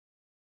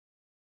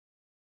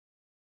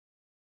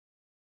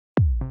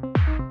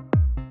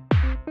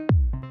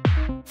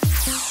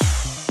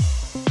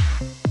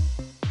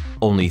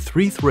Only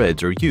 3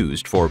 threads are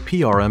used for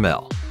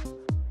PRML.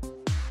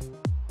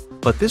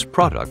 But this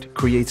product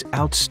creates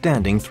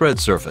outstanding thread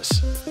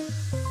surface.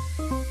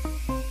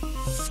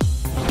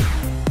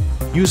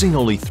 Using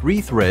only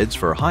 3 threads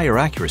for higher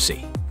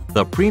accuracy,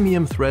 the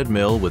premium thread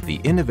mill with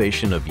the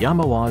innovation of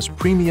Yamawa's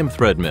premium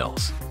thread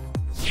mills.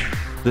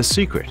 The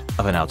secret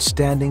of an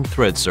outstanding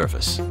thread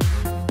surface.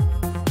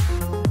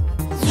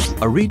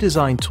 A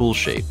redesigned tool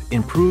shape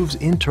improves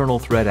internal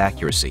thread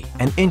accuracy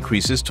and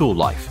increases tool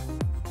life.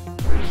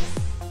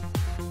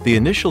 The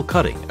initial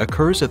cutting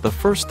occurs at the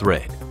first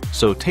thread,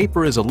 so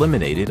taper is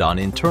eliminated on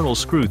internal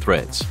screw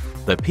threads.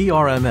 The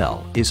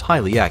PRML is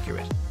highly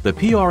accurate. The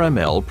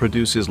PRML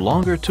produces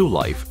longer tool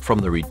life from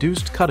the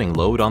reduced cutting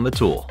load on the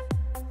tool.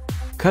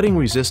 Cutting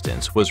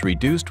resistance was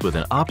reduced with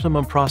an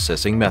optimum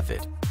processing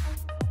method.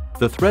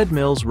 The thread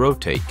mills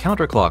rotate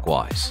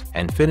counterclockwise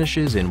and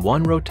finishes in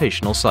 1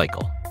 rotational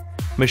cycle.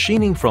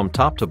 Machining from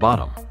top to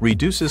bottom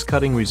reduces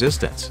cutting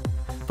resistance.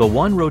 The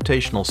 1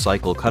 rotational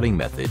cycle cutting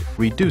method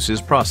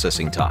reduces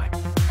processing time.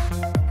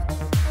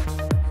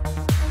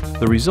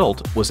 The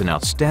result was an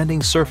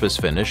outstanding surface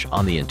finish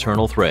on the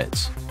internal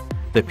threads.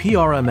 The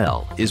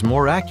PRML is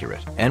more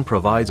accurate and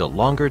provides a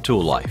longer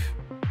tool life.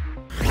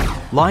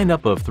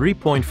 Lineup of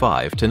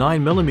 3.5 to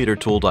 9 mm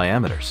tool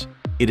diameters.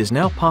 It is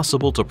now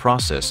possible to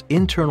process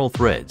internal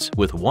threads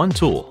with 1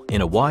 tool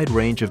in a wide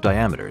range of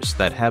diameters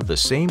that have the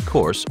same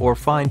coarse or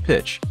fine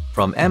pitch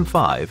from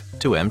M5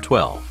 to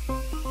M12.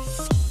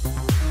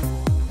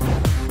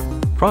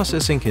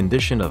 Processing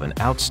condition of an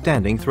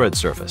outstanding thread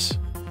surface.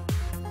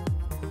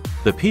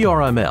 The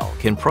PRML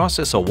can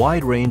process a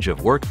wide range of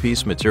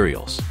workpiece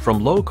materials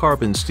from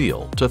low-carbon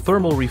steel to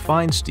thermal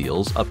refined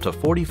steels up to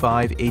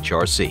 45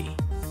 HRC.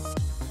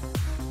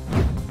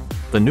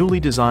 The newly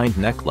designed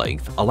neck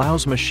length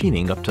allows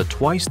machining up to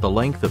twice the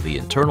length of the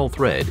internal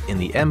thread in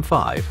the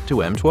M5 to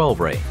M12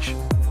 range.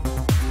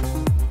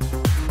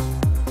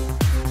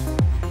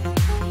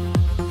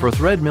 For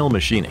thread mill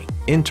machining,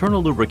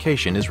 internal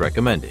lubrication is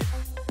recommended.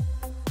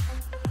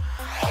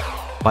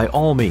 By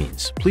all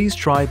means, please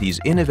try these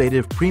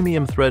innovative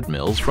premium thread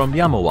mills from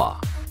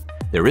Yamawa.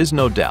 There is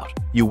no doubt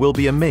you will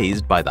be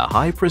amazed by the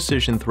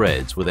high-precision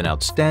threads with an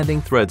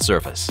outstanding thread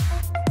surface.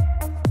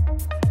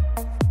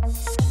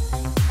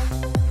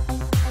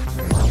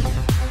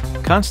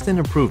 Constant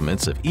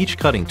improvements of each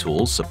cutting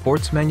tool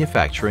supports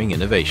manufacturing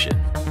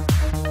innovation.